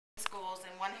schools,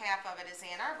 and one half of it is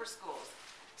Ann Arbor schools.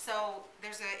 So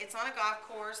it's on a golf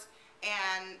course,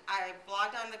 and I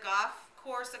blogged on the golf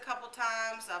course a couple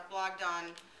times. I've blogged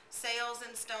on sales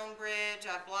in Stonebridge.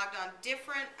 I've blogged on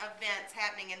different events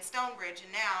happening in Stonebridge,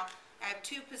 and now I have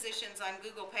 2 positions on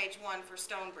Google page 1 for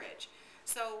Stonebridge.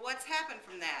 So what's happened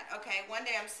from that? Okay, one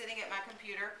day I'm sitting at my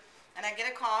computer, and I get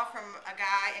a call from a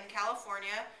guy in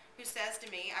California who says to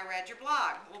me, I read your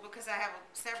blog. Well, because I have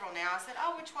several now, I said,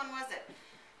 oh, which one was it?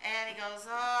 And he goes,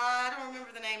 I don't remember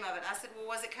the name of it. I said, well,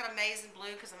 was it kind of maize and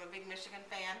blue, because I'm a big Michigan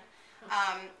fan?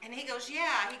 And he goes,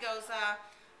 yeah. He goes,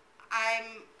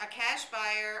 I'm a cash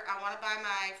buyer. I want to buy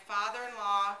my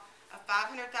father-in-law a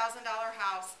 $500,000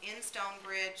 house in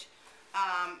Stonebridge.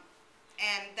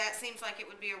 And that seems like it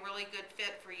would be a really good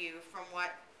fit for you from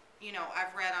what,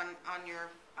 I've read on your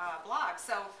blog.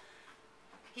 So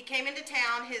he came into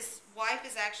town. His wife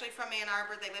is actually from Ann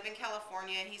Arbor. They live in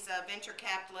California. He's a venture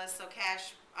capitalist, so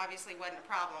cash obviously wasn't a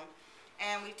problem.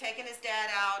 And we've taken his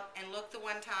dad out and looked the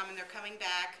one time, and they're coming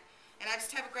back. And I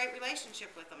just have a great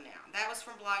relationship with them now. That was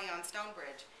from blogging on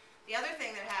Stonebridge. The other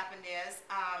thing that happened is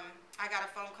I got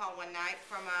a phone call one night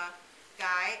from a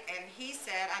guy, and he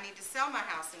said, I need to sell my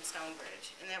house in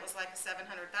Stonebridge. And that was like a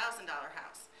 $700,000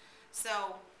 house.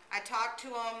 So I talked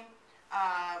to him.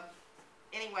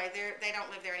 Anyway, they don't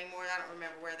live there anymore. I don't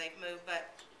remember where they've moved,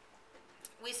 but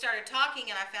we started talking,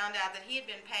 and I found out that he had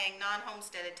been paying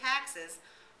non-homesteaded taxes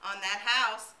on that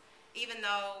house, even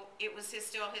though it was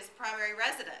still his primary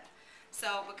resident.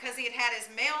 So because he had had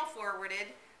his mail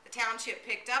forwarded, the township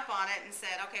picked up on it and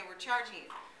said, okay, we're charging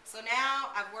you. So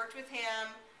now I've worked with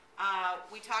him.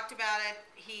 We talked about it.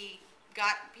 He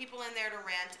got people in there to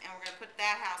rent, and we're going to put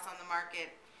that house on the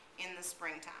market in the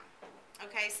springtime.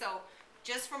 Okay, so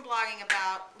just from blogging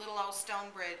about little old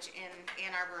Stonebridge in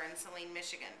Ann Arbor and Saline,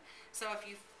 Michigan. So if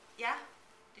you, yeah?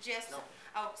 Did you ask? No.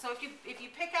 Oh, so if you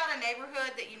pick out a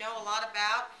neighborhood that you know a lot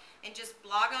about and just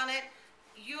blog on it,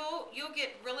 you'll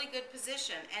get really good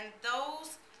position. And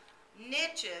those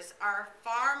niches are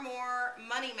far more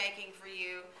money making for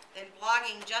you than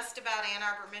blogging just about Ann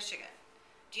Arbor, Michigan.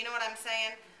 Do you know what I'm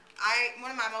saying? One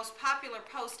of my most popular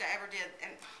posts I ever did,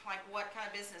 and like what kind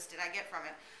of business did I get from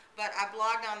it? But I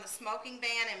blogged on the smoking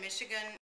ban in Michigan